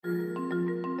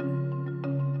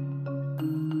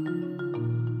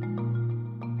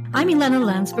I'm Elena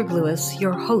Landsberg-Lewis,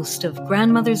 your host of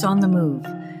Grandmothers on the Move,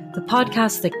 the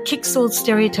podcast that kicks old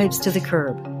stereotypes to the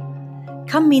curb.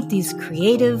 Come meet these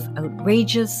creative,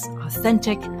 outrageous,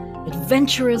 authentic,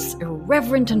 adventurous,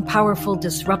 irreverent, and powerful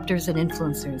disruptors and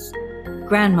influencers.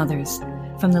 Grandmothers,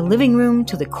 from the living room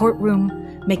to the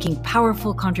courtroom, making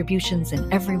powerful contributions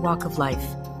in every walk of life.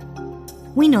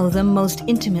 We know them most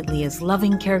intimately as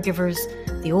loving caregivers,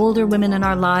 the older women in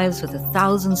our lives with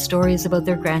 1,000 stories about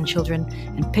their grandchildren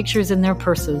and pictures in their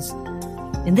purses.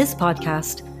 In this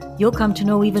podcast, you'll come to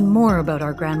know even more about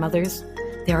our grandmothers.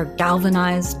 They are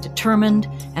galvanized, determined,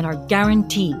 and are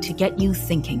guaranteed to get you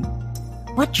thinking.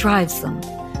 What drives them?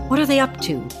 What are they up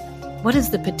to? What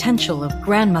is the potential of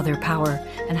grandmother power,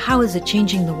 and how is it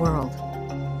changing the world?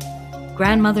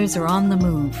 Grandmothers are on the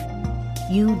move.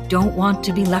 You don't want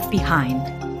to be left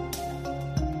behind.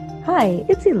 Hi,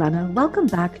 it's Elena. Welcome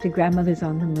back to Grandmothers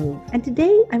on the Move. And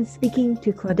today I'm speaking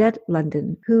to Claudette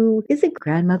London, who is a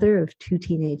grandmother of 2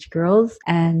 teenage girls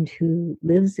and who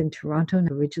lives in Toronto,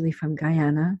 originally from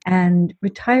Guyana, and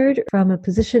retired from a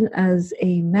position as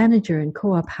a manager in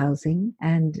co-op housing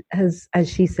and has, as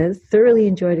she says, thoroughly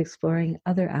enjoyed exploring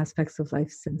other aspects of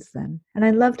life since then. And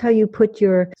I loved how you put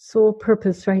your sole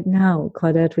purpose right now,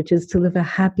 Claudette, which is to live a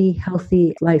happy,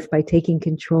 healthy life by taking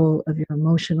control of your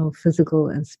emotional, physical,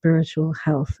 and spiritual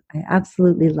health. I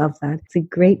absolutely love that. It's a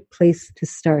great place to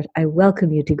start. I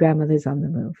welcome you to Grandmothers on the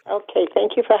Move. Okay,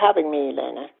 thank you for having me,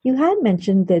 Elena. You had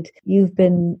mentioned that you've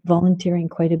been volunteering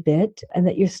quite a bit and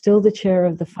that you're still the chair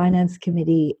of the finance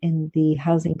committee in the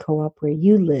housing co-op where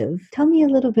you live. Tell me a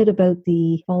little bit about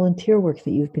the volunteer work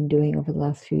that you've been doing over the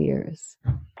last few years.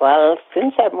 Well,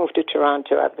 since I've moved to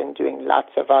Toronto, I've been doing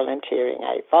lots of volunteering.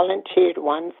 I volunteered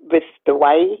once with the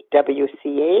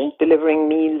YWCA, delivering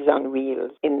Meals on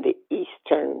Wheels in the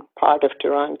eastern part of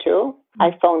Toronto.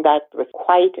 I found that was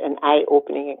quite an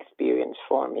eye-opening experience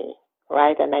for me,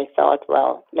 right? And I thought,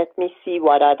 well, let me see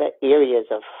what other areas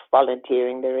of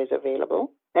volunteering there is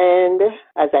available. And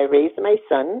as I raised my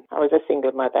son, I was a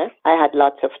single mother. I had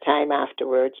lots of time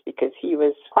afterwards because he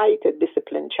was quite a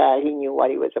disciplined child. He knew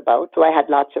what he was about. So I had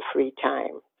lots of free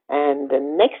time. And the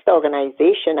next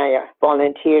organization I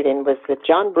volunteered in was the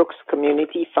John Brooks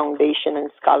Community Foundation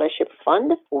and Scholarship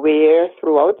Fund, where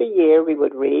throughout the year we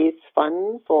would raise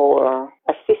funds for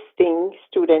assisting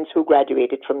students who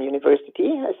graduated from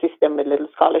university, assist them with little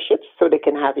scholarships so they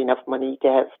can have enough money to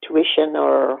have tuition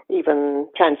or even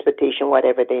transportation,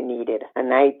 whatever they needed.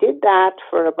 And I did that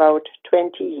for about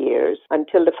 20 years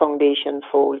until the foundation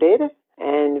folded.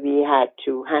 And we had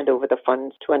to hand over the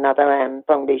funds to another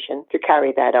foundation to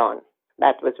carry that on.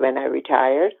 That was when I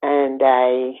retired. And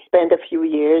I spent a few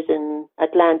years in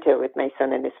Atlanta with my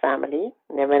son and his family.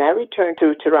 And then when I returned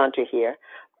to Toronto here,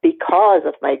 because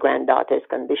of my granddaughter's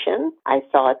condition, I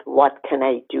thought, what can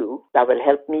I do that will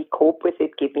help me cope with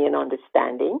it, give me an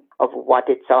understanding of what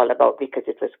it's all about, because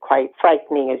it was quite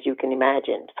frightening, as you can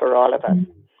imagine, for all of us.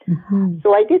 Mm-hmm.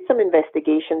 So I did some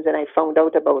investigations and I found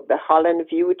out about the Holland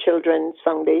View Children's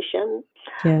Foundation,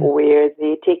 where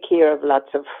they take care of lots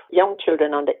of young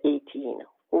children under 18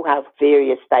 who have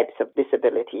various types of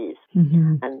disabilities.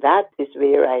 Mm-hmm. And that is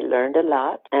where I learned a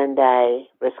lot, and I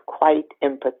was quite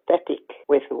empathetic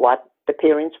with what the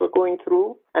parents were going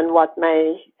through and what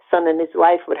my son and his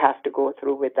wife would have to go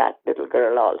through with that little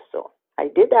girl also. I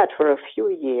did that for a few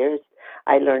years.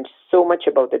 I learned so much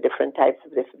about the different types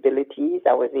of disabilities.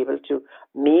 I was able to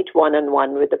meet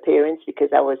one-on-one with the parents because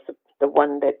I was the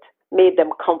one that made them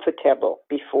comfortable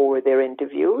before their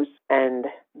interviews. And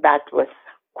that was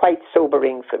quite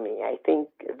sobering for me. I think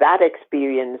that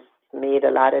experience made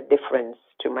a lot of difference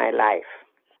to my life.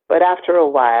 But after a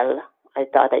while, I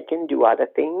thought I can do other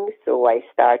things. So I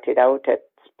started out at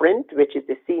Sprint, which is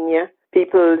the Senior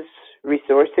People's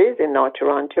Resources in North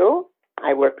Toronto.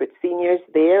 I worked with seniors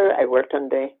there. I worked on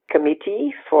the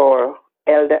committee for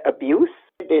elder abuse.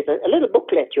 There's a little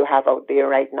booklet you have out there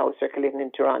right now, circulating in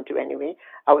Toronto anyway.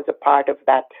 I was a part of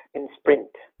that in Sprint.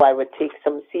 I would take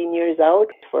some seniors out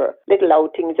for little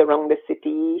outings around the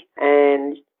city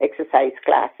and exercise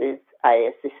classes. I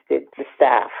assisted the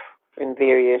staff in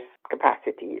various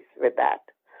capacities with that.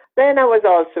 Then I was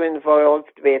also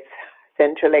involved with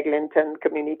Central Eglinton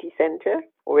Community Center,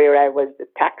 where I was the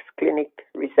tax clinic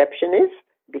receptionist,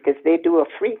 because they do a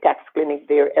free tax clinic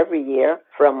there every year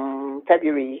from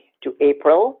February to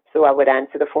April. So I would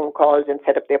answer the phone calls and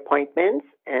set up the appointments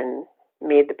and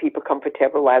made the people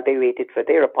comfortable while they waited for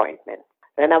their appointment.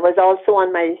 Then I was also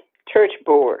on my church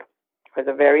board. I was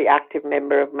a very active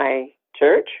member of my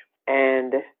church,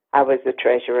 and I was the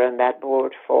treasurer on that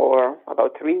board for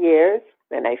about 3 years.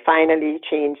 Then I finally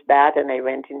changed that and I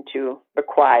went into the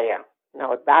choir.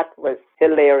 Now, that was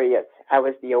hilarious. I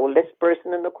was the oldest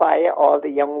person in the choir. All the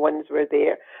young ones were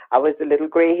there. I was the little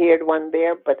gray-haired one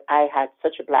there, but I had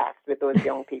such a blast with those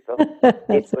young people. It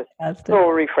was fantastic. so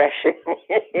refreshing.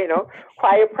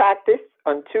 Choir practice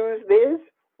on Tuesdays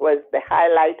was the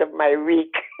highlight of my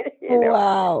week.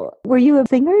 Wow. Were you a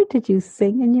singer? Did you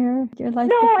sing in your life?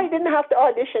 No, I didn't have to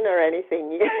audition or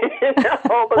anything.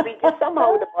 But we just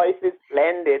somehow the voices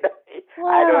blended. Wow.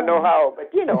 I don't know how,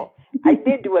 but I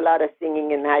did do a lot of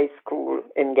singing in high school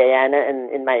in Guyana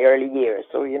and in my early years.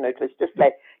 So, it was just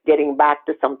like getting back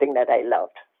to something that I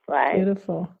loved, right?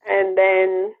 Beautiful. And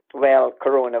then,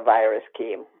 coronavirus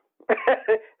came.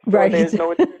 Right. There's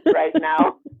no truth right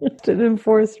now. It's an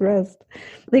enforced rest.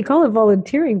 They call it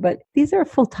volunteering, but these are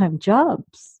full-time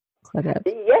jobs, Claudette.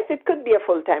 Yes, it could be a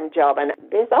full-time job, and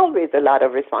there's always a lot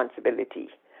of responsibility.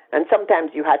 And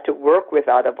sometimes you had to work with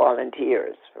other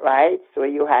volunteers, right? So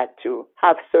you had to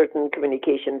have certain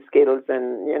communication skills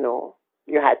and,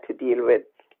 you had to deal with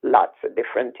lots of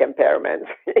different temperaments.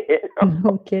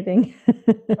 No kidding.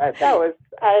 But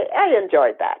I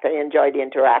enjoyed that. I enjoyed the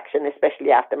interaction,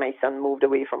 especially after my son moved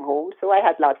away from home. So I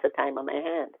had lots of time on my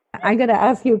hands. I'm going to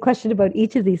ask you a question about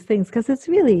each of these things because it's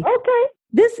really... Okay.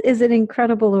 This is an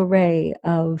incredible array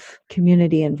of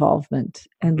community involvement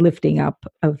and lifting up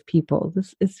of people.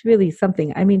 This is really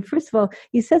something. I mean, first of all,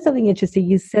 you said something interesting.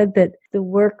 You said that the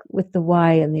work with the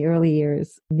Y in the early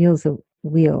years, Meals on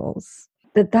Wheels,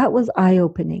 that was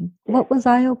eye-opening. What was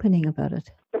eye-opening about it?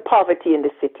 The poverty in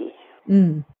the city.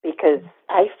 Because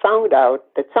I found out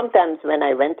that sometimes when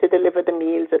I went to deliver the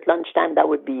meals at lunchtime, I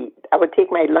would take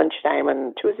my lunchtime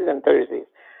on Tuesdays and Thursdays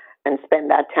and spend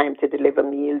that time to deliver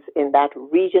meals in that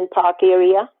Regent Park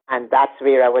area. And that's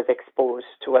where I was exposed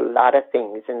to a lot of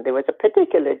things. And there was a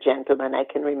particular gentleman I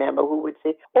can remember who would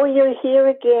say, "Oh, you're here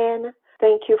again.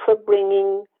 Thank you for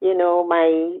bringing,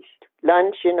 my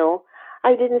lunch,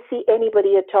 I didn't see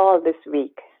anybody at all this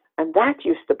week." And that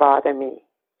used to bother me,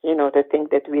 to think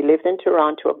that we lived in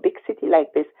Toronto, a big city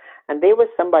like this, and there was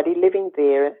somebody living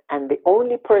there, and the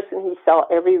only person he saw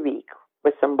every week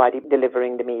was somebody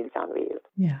delivering the Meals on Wheels.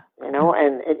 Yeah.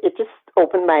 And it just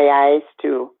opened my eyes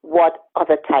to what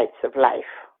other types of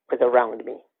life was around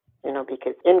me,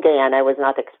 because in Guyana I was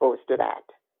not exposed to that.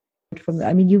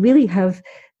 You really have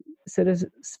sort of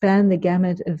spanned the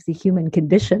gamut of the human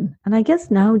condition. And I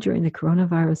guess now during the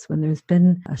coronavirus, when there's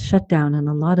been a shutdown and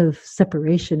a lot of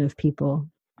separation of people,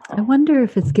 I wonder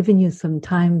if it's given you some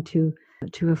time to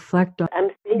reflect on. I'm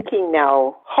thinking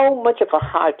now how much of a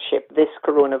hardship this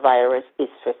coronavirus is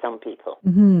for some people.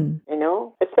 Mm-hmm.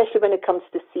 Especially when it comes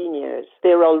to seniors.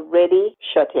 They're already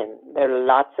shut in. There are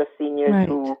lots of seniors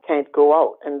who can't go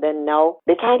out. And then now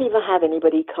they can't even have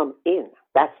anybody come in.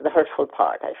 That's the hurtful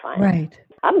part, I find. Right.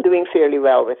 I'm doing fairly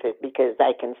well with it because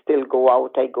I can still go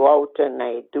out. I go out and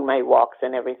I do my walks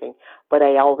and everything. But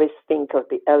I always think of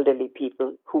the elderly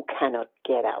people who cannot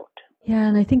get out. Yeah,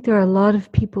 and I think there are a lot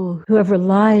of people who have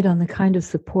relied on the kind of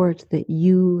support that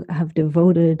you have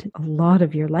devoted a lot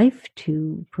of your life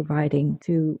to providing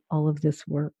through all of this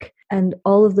work. And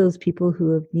all of those people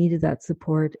who have needed that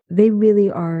support, they really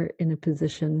are in a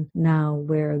position now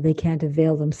where they can't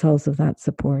avail themselves of that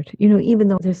support. Even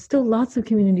though there's still lots of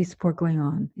community support going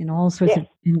on in all sorts of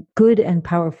in good and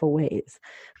powerful ways.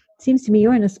 It seems to me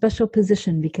you're in a special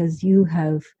position because you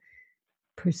have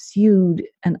pursued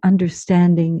an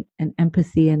understanding and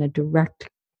empathy and a direct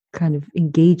kind of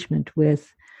engagement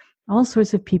with all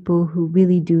sorts of people who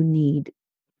really do need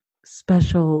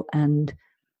special and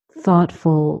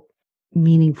thoughtful,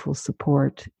 meaningful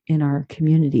support in our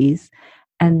communities.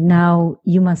 And now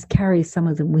you must carry some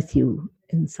of them with you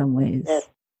in some ways. Yes,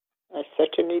 I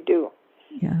certainly do.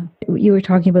 Yeah. You were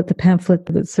talking about the pamphlet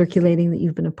that's circulating that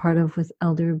you've been a part of with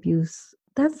elder abuse.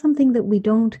 That's something that we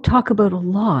don't talk about a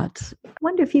lot. I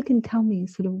wonder if you can tell me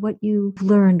sort of what you've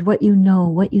learned, what you know,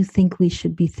 what you think we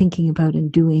should be thinking about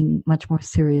and doing much more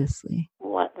seriously.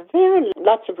 Well, there are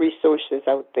lots of resources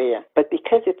out there, but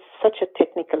because it's such a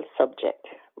technical subject,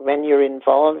 when you're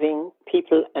involving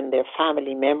people and their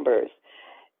family members,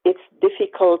 it's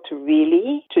difficult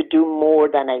to do more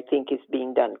than I think is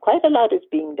being done. Quite a lot is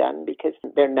being done because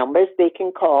there are numbers they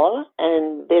can call,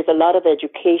 and there's a lot of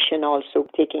education also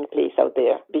taking place out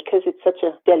there because it's such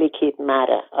a delicate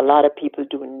matter. A lot of people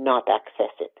do not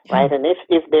access it, right? And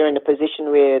if they're in a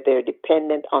position where they're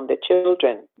dependent on the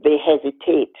children, they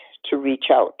hesitate to reach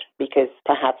out because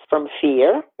perhaps from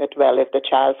fear that, if the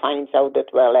child finds out that,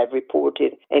 I've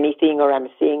reported anything or I'm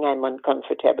saying I'm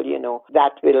uncomfortable,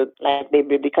 that will, they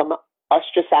will become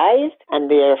ostracized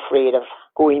and they're afraid of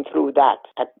going through that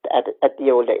at the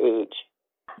older age.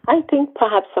 I think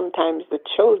perhaps sometimes the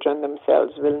children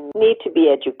themselves will need to be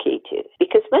educated,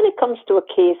 because when it comes to a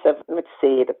case of, let's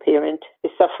say, the parent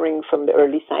is suffering from the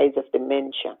early signs of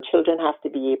dementia, children have to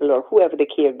be able, or whoever the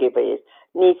caregiver is,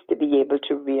 needs to be able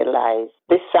to realize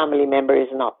this family member is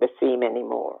not the same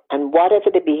anymore. And whatever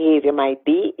the behavior might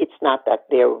be, it's not that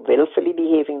they're willfully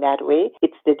behaving that way,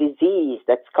 it's the disease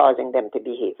that's causing them to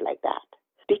behave like that.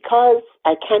 Because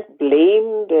I can't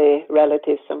blame the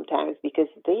relatives sometimes, because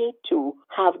they too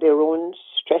have their own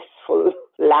stressful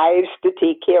lives to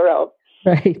take care of.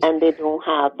 Right. And they don't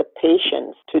have the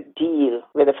patience to deal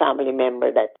with a family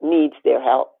member that needs their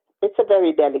help. It's a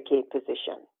very delicate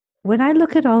position. When I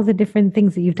look at all the different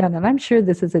things that you've done, and I'm sure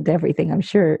this isn't everything, I'm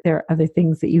sure there are other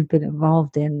things that you've been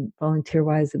involved in,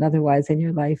 volunteer-wise and otherwise in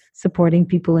your life, supporting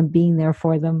people and being there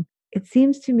for them. It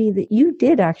seems to me that you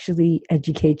did actually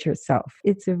educate yourself.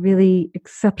 It's a really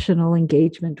exceptional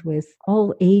engagement with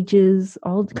all ages,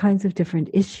 all kinds of different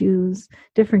issues,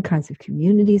 different kinds of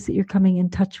communities that you're coming in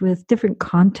touch with, different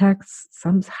contexts.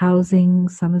 Some's housing,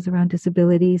 some is around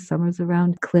disability, some is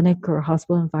around clinic or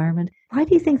hospital environment. Why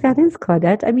do you think that is,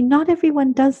 Claudette? I mean, not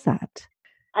everyone does that.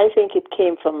 I think it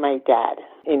came from my dad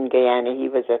in Guyana. He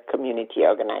was a community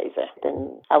organizer,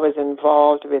 and I was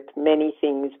involved with many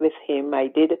things with him. I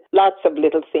did lots of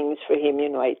little things for him.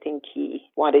 I think he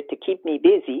wanted to keep me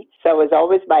busy, so I was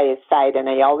always by his side, and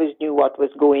I always knew what was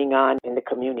going on in the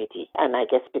community, and I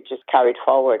guess it just carried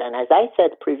forward. And as I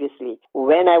said previously,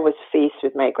 when I was faced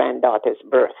with my granddaughter's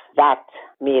birth, that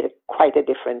made quite a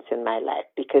difference in my life,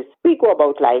 because we go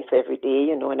about life every day,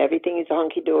 and everything is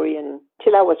hunky-dory,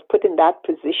 until I was put in that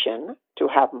position to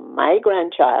have my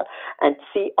grandchild and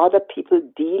see other people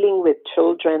dealing with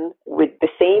children with the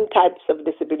same types of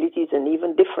disabilities and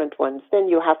even different ones. Then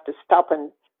you have to stop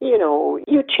and,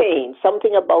 you change.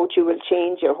 Something about you will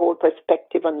change. Your whole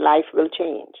perspective on life will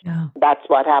change. Yeah. That's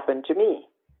what happened to me.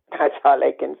 That's all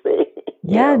I can say.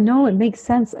 Yeah, no, it makes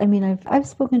sense. I mean, I've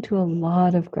spoken to a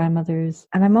lot of grandmothers,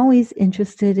 and I'm always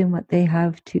interested in what they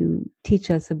have to teach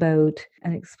us about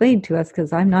and explain to us,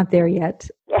 because I'm not there yet.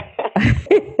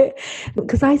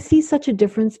 Because I see such a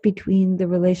difference between the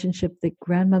relationship that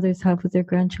grandmothers have with their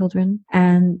grandchildren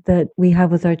and that we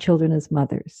have with our children as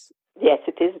mothers. Yes,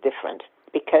 it is different,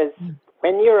 because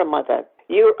when you're a mother,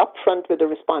 you're upfront with the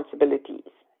responsibilities,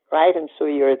 right? And so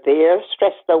you're there,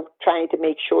 stressed out, trying to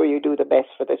make sure you do the best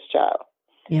for this child.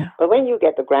 Yeah. But when you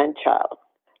get the grandchild,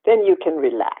 then you can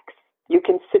relax. You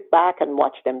can sit back and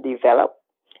watch them develop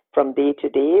from day to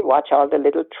day, watch all the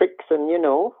little tricks, and,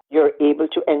 you're able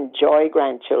to enjoy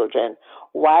grandchildren.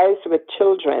 Whilst with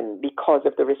children, because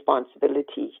of the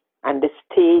responsibility and the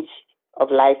stage of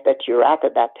life that you're at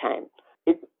that time,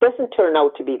 it doesn't turn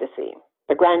out to be the same.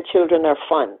 The grandchildren are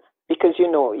fun, because,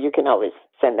 you can always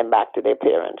send them back to their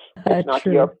parents. It's not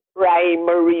True. your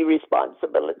primary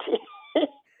responsibility.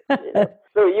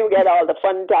 So you get all the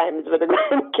fun times with the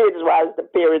grandkids while the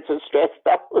parents are stressed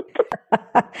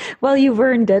out. Well, you've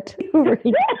earned it.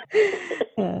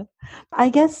 Yeah. I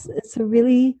guess it's a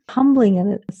really humbling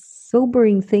and a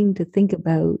sobering thing to think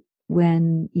about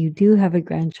when you do have a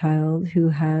grandchild who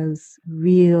has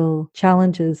real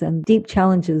challenges and deep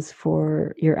challenges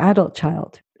for your adult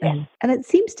child. Yes. And it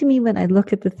seems to me, when I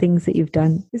look at the things that you've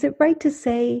done, is it right to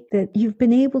say that you've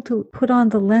been able to put on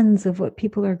the lens of what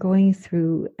people are going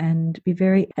through and be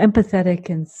very empathetic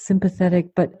and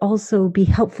sympathetic, but also be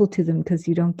helpful to them because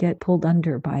you don't get pulled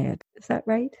under by it? Is that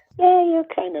right? Yeah, you're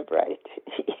kind of right.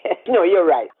 Yes. No, you're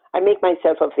right. I make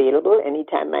myself available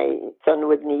anytime my son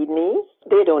would need me.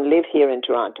 They don't live here in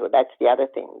Toronto. That's the other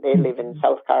thing. They live in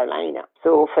South Carolina.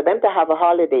 So for them to have a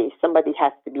holiday, somebody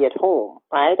has to be at home,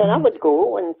 right? And I would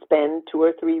go and spend 2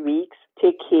 or 3 weeks,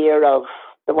 take care of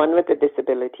the one with the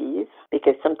disabilities,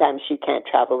 because sometimes she can't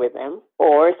travel with them.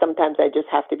 Or sometimes I just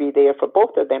have to be there for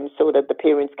both of them so that the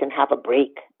parents can have a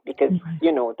break, because,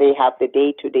 they have the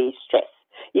day-to-day stress.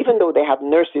 Even though they have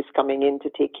nurses coming in to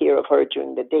take care of her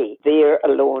during the day, they're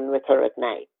alone with her at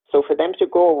night. So for them to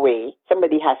go away,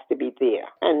 somebody has to be there.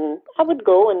 And I would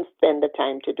go and spend the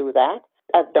time to do that.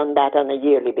 I've done that on a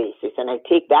yearly basis, and I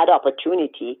take that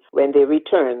opportunity when they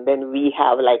return. Then we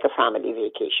have like a family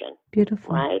vacation.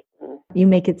 Beautiful. Right? You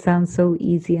make it sound so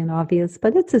easy and obvious,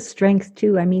 but it's a strength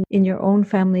too. I mean, in your own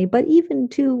family, but even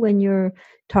too when you're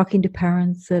talking to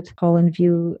parents at Holland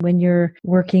View, when you're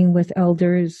working with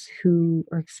elders who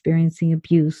are experiencing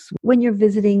abuse, when you're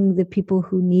visiting the people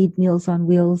who need Meals on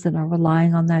Wheels and are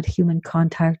relying on that human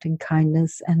contact and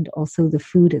kindness and also the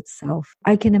food itself.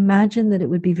 I can imagine that it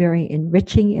would be very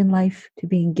enriching in life to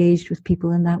be engaged with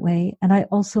people in that way. And I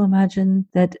also imagine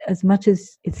that as much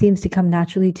as it seems to come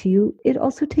naturally to you, it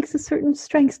also takes takes a certain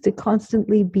strength to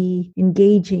constantly be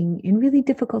engaging in really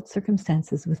difficult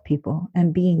circumstances with people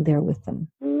and being there with them.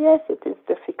 Yes, it is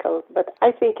difficult, but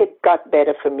I think it got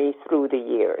better for me through the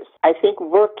years. I think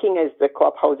working as the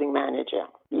co-op housing manager,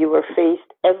 you were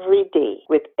faced every day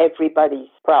with everybody's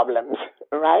problems,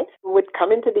 right? Who would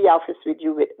come into the office with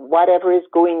you with whatever is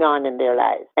going on in their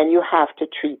lives, and you have to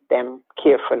treat them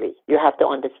carefully. You have to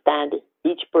understand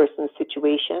each person's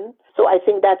situation. So I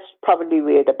think that's probably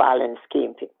where the balance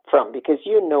came from, because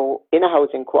in a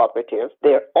housing cooperative,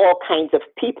 there are all kinds of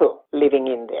people living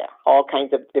in there, all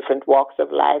kinds of different walks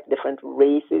of life, different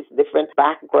races, different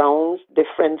backgrounds,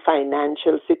 different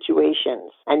financial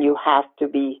situations, and you have to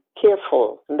be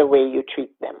careful in the way you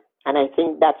treat them. And I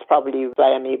think that's probably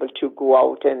why I'm able to go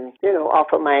out and,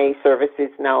 offer my services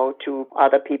now to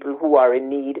other people who are in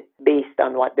need based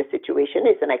on what the situation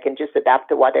is. And I can just adapt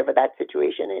to whatever that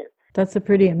situation is. That's a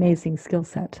pretty amazing skill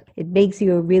set. It makes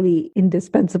you a really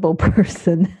indispensable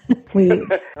person.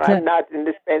 I'm not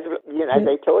indispensable. As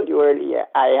I told you earlier,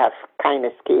 I have kind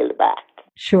of scaled back.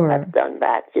 Sure. I've done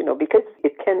that, because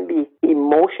it can be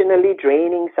emotionally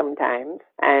draining sometimes.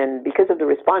 And because of the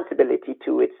responsibility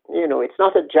too, it's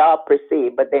not a job per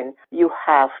se, but then you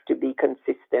have to be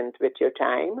consistent with your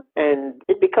time, and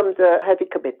it becomes a heavy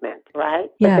commitment, right?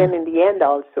 Yeah. But then in the end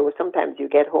also, sometimes you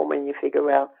get home and you figure,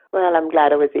 well, I'm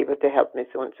glad I was able to help Miss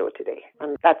So-and-so today.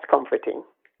 And that's comforting.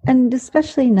 And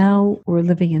especially now we're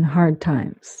living in hard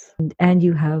times, and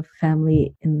you have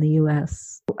family in the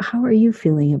U.S. How are you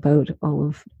feeling about all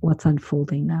of what's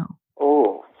unfolding now?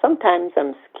 Oh, sometimes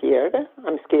I'm scared.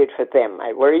 I'm scared for them.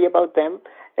 I worry about them,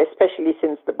 especially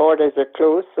since the borders are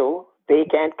closed, so they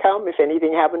can't come if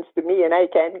anything happens to me and I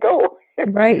can't go.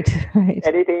 Right.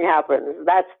 Anything happens.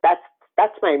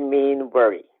 That's my main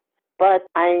worry. But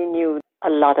I knew a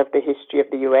lot of the history of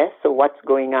the U.S., so what's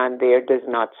going on there does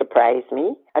not surprise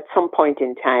me. At some point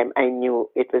in time, I knew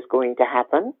it was going to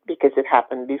happen because it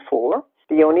happened before.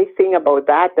 The only thing about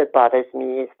that bothers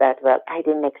me is that, I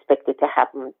didn't expect it to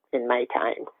happen in my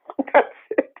time. That's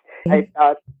it. I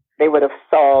thought they would have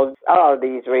solved all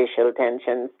these racial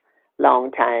tensions long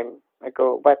time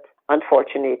ago, but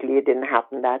unfortunately it didn't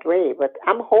happen that way. But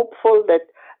I'm hopeful that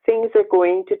things are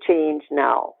going to change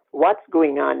now. What's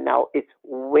going on now is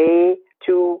way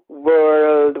too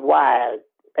worldwide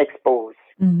exposed.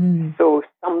 Mm-hmm. So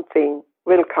something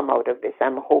will come out of this.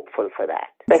 I'm hopeful for that,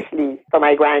 especially for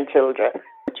my grandchildren.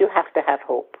 But you have to have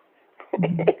hope.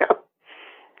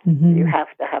 Mm-hmm. Mm-hmm. You have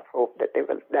to have hope that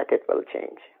it will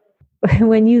change.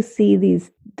 When you see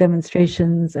these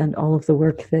demonstrations and all of the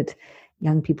work that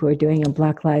young people are doing on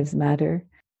Black Lives Matter,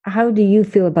 how do you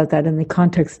feel about that in the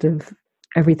context of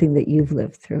everything that you've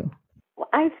lived through?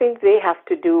 I think they have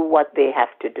to do what they have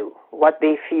to do, what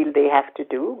they feel they have to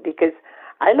do, because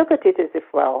I look at it as if,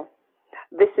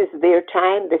 this is their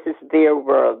time, this is their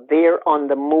world. They're on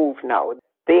the move now.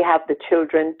 They have the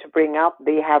children to bring up,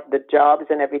 they have the jobs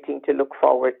and everything to look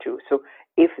forward to. So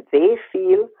if they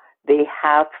feel they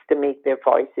have to make their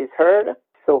voices heard,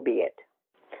 so be it.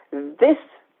 This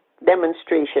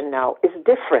demonstration now is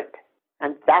different,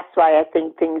 and that's why I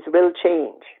think things will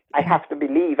change. I have to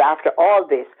believe after all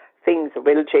this, things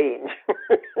will change.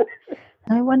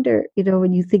 I wonder,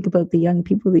 when you think about the young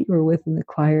people that you were with in the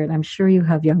choir, and I'm sure you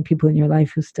have young people in your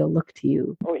life who still look to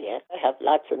you. Oh, yes. I have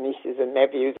lots of nieces and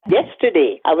nephews.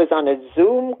 Yesterday, I was on a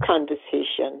Zoom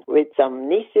conversation with some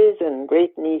nieces and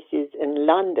great-nieces in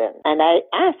London, and I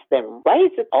asked them, why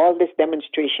is it all this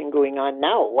demonstration going on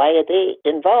now? Why are they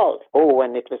involved? Oh,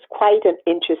 and it was quite an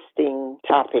interesting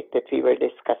topic that we were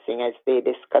discussing as they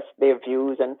discussed their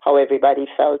views and how everybody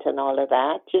felt and all of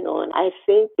that, and I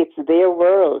think it's their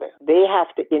world. They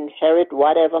have to inherit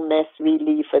whatever mess we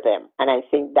leave for them, and I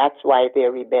think that's why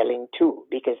they're rebelling too,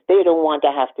 because they don't want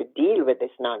to have to deal with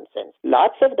this nonsense.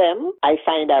 Lots of them, I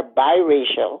find, are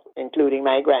biracial, including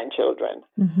my grandchildren.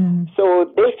 Mm-hmm.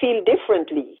 So they feel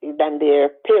differently than their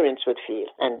parents would feel,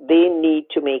 and they need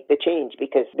to make the change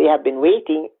because they have been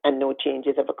waiting and no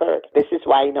changes have occurred. This is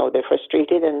why now they're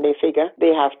frustrated and they figure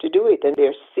they have to do it, and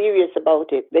they're serious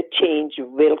about it. The change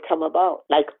will come about,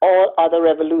 like all other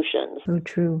revolutions. So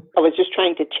true. I was just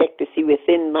trying to check to see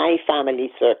within my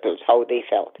family circles how they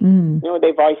felt. Mm.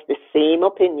 They voiced the same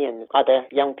opinions other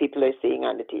young people are seeing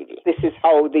on the TV. This is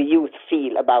how the youth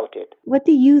feel about it. What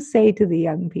do you say to the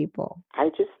young people? I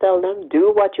just tell them,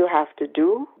 do what you have to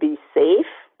do, be safe,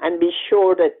 and be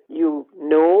sure that you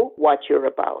know what you're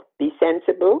about. Be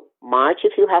sensible, march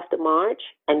if you have to march,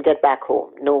 and get back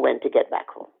home. Know when to get back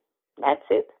home. That's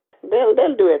it.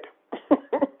 They'll do it.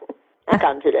 I'm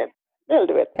confident. They'll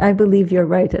do it. I believe you're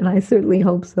right, and I certainly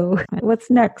hope so. What's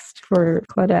next for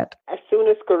Claudette? As soon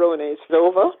as Corona is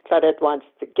over, Claudette wants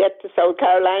to get to South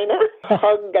Carolina,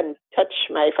 hug and touch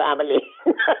my family.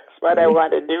 That's what I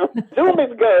want to do. Zoom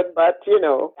is good, but,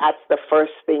 that's the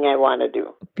first thing I want to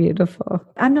do. Beautiful.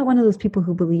 I'm not one of those people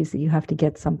who believes that you have to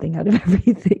get something out of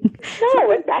everything.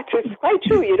 No, that is quite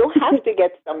true. You don't have to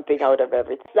get something out of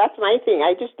everything. That's my thing.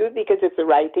 I just do it because it's the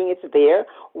right thing. It's there.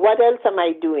 What else am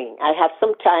I doing? I have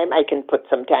some time. I can put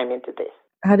some time into this.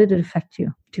 How did it affect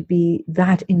you to be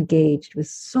that engaged with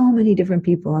so many different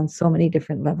people on so many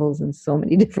different levels in so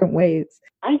many different ways?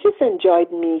 I just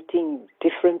enjoyed meeting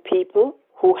different people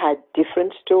who had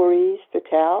different stories to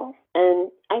tell. And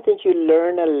I think you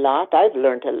learn a lot. I've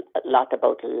learned a lot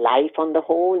about life on the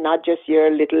whole, not just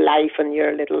your little life and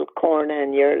your little corner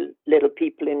and your little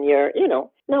people in your,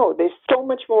 No, there's so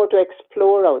much more to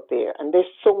explore out there. And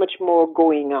there's so much more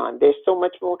going on. There's so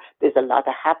much more. There's a lot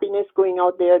of happiness going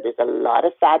out there. There's a lot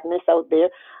of sadness out there.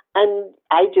 And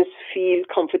I just feel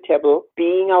comfortable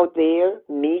being out there,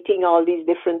 meeting all these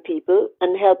different people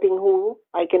and helping who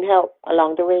I can help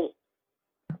along the way.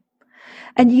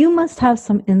 And you must have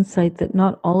some insight that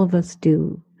not all of us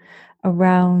do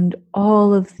around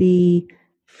all of the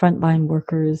frontline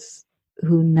workers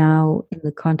who now, in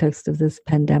the context of this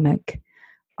pandemic,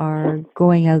 are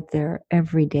going out there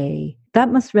every day.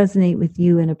 That must resonate with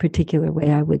you in a particular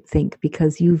way, I would think,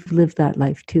 because you've lived that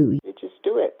life too. You just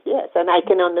do it, yes. And I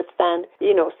can understand,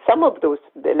 some of those,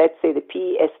 let's say the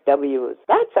PSWs,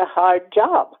 that's a hard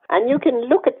job. And you can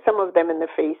look at some of them in the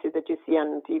faces that you see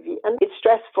on TV, and it's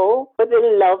stressful, but they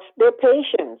love their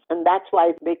patients. And that's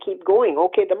why they keep going.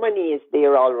 Okay, the money is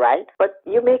there, all right, but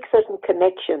you make certain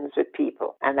connections with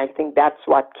people. And I think that's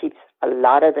what keeps a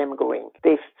lot of them going.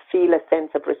 They feel a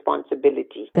sense of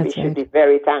responsibility. That's we should be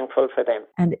very thankful for them.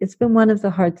 And it's been one of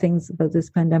the hard things about this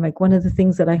pandemic. One of the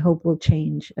things that I hope will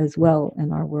change as well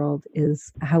in our world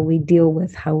is how we deal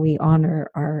with, how we honor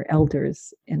our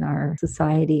elders in our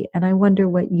society. And I wonder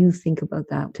what you think about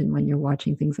that and when you're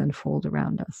watching things unfold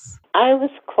around us. I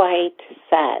was quite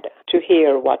sad to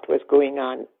hear what was going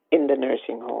on in the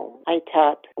nursing home. I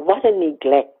thought, what a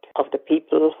neglect of the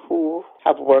people who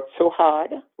have worked so hard.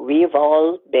 We've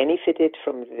all benefited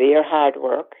from their hard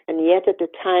work, and yet at the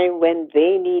time when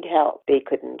they need help, they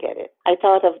couldn't get it. I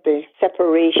thought of the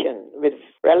separation with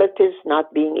relatives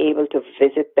not being able to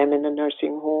visit them in the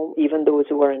nursing home, even those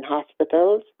who were in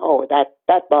hospitals. Oh,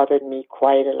 that bothered me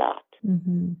quite a lot.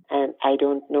 Mm-hmm. And I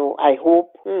don't know. I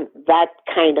hope that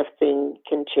kind of thing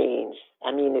can change.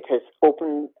 I mean, it has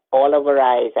opened all of our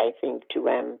eyes, I think,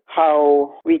 to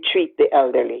how we treat the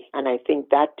elderly. And I think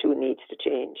that too needs to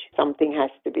change. Something has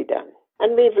to be done.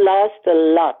 And we've lost a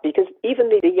lot because even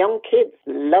the young kids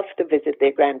love to visit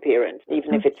their grandparents,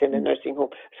 even if it's in a nursing home.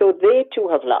 So they too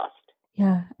have lost.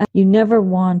 Yeah. You never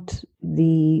want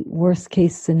the worst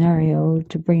case scenario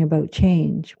to bring about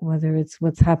change, whether it's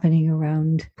what's happening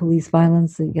around police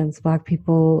violence against Black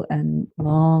people and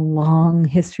long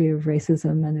history of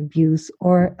racism and abuse,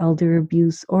 or elder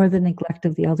abuse, or the neglect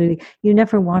of the elderly. You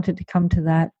never wanted to come to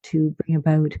that to bring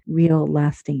about real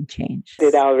lasting change.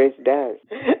 It always does.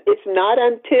 It's not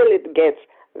until it gets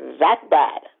that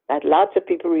bad that lots of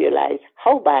people realize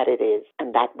how bad it is,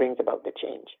 and that brings about the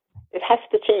change. It has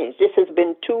to change. This has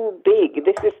been too big.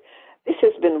 This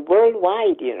has been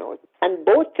worldwide, and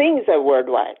both things are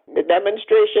worldwide, the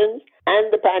demonstrations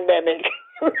and the pandemic.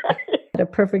 A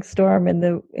perfect storm in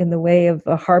the way of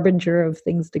a harbinger of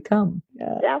things to come.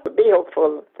 Yeah, be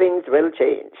hopeful. Things will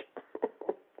change.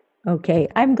 Okay,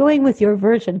 I'm going with your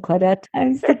version, Claudette.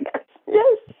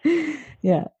 Yes.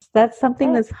 Yeah, that's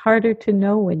something that's harder to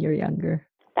know when you're younger.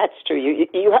 That's true.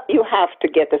 You have to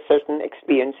get a certain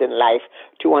experience in life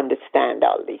to understand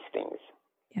all these things.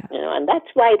 Yeah. And that's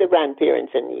why the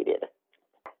grandparents are needed.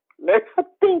 They're not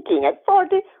thinking. At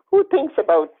 40, who thinks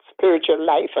about spiritual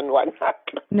life and whatnot?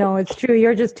 No, it's true.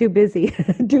 You're just too busy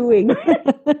doing.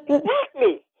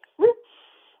 Exactly.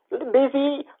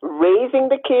 Busy raising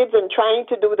the kids and trying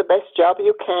to do the best job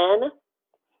you can.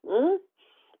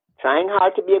 Trying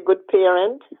hard to be a good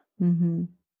parent. Mm-hmm.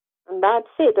 And that's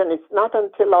it. And it's not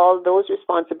until all those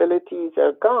responsibilities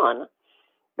are gone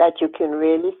that you can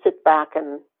really sit back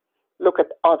and look at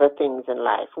other things in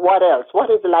life. What else? What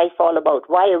is life all about?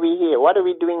 Why are we here? What are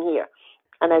we doing here?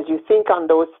 And as you think on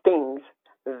those things,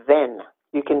 then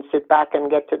you can sit back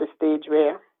and get to the stage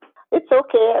where it's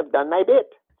okay, I've done my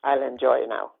bit. I'll enjoy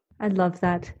now. I love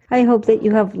that. I hope that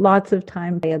you have lots of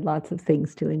time and lots of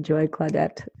things to enjoy,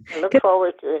 Claudette. I look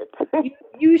forward to it.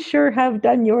 You sure have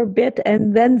done your bit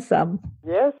and then some.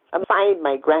 Yes. I find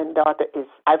my granddaughter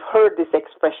I've heard this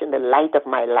expression, the light of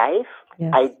my life.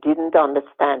 Yes. I didn't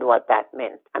understand what that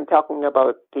meant. I'm talking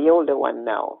about the older one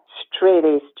now, straight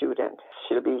A student.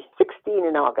 She'll be 16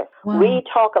 in August. Wow. We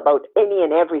talk about any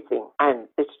and everything, and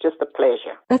it's just a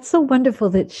pleasure. That's so wonderful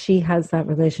that she has that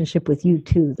relationship with you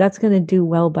too. That's going to do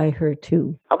well by her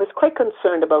too. I was quite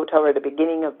concerned about her at the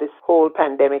beginning of this whole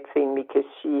pandemic thing because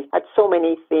she had so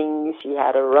many things. She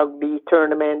had a rugby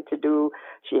tournament to do.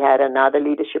 She had another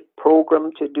leadership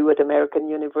program to do at American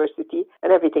University,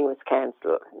 and everything was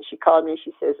canceled. And she called me,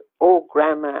 she says, "Oh,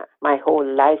 Grandma, my whole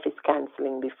life is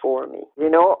canceling before me."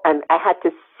 And I had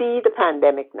to see the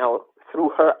pandemic now through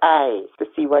her eyes to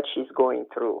see what she's going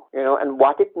through, and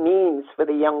what it means for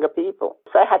the younger people.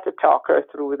 So I had to talk her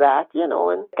through that, and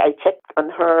I checked on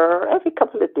her every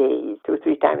couple of days, 2 or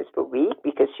 3 times per week,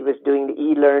 because she was doing the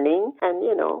e-learning and,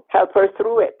 help her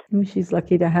through it. She's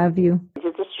lucky to have you.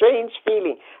 It's a strange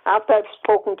feeling. After I've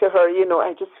spoken to her,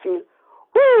 I just feel,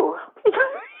 whoo,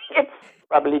 it's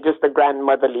probably just a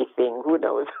grandmotherly thing. Who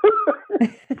knows?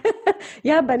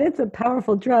 Yeah, but it's a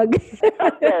powerful drug.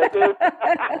 Yes,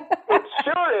 it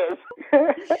sure is.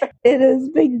 It has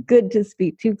been good to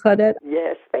speak to you, Claudette.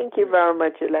 Yes, thank you very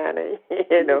much, Ilana.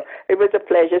 It was a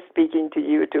pleasure speaking to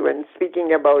you too, and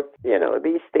speaking about,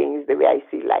 these things, the way I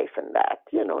see life and that.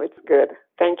 It's good.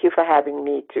 Thank you for having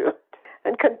me too.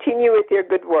 And continue with your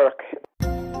good work.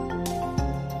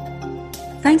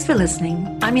 Thanks for listening.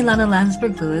 I'm Ilana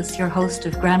Landsberg-Lewis, your host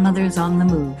of Grandmothers on the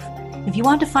Move. If you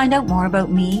want to find out more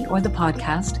about me or the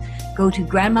podcast, go to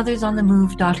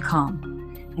grandmothersonthemove.com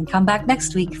and come back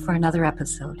next week for another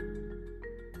episode.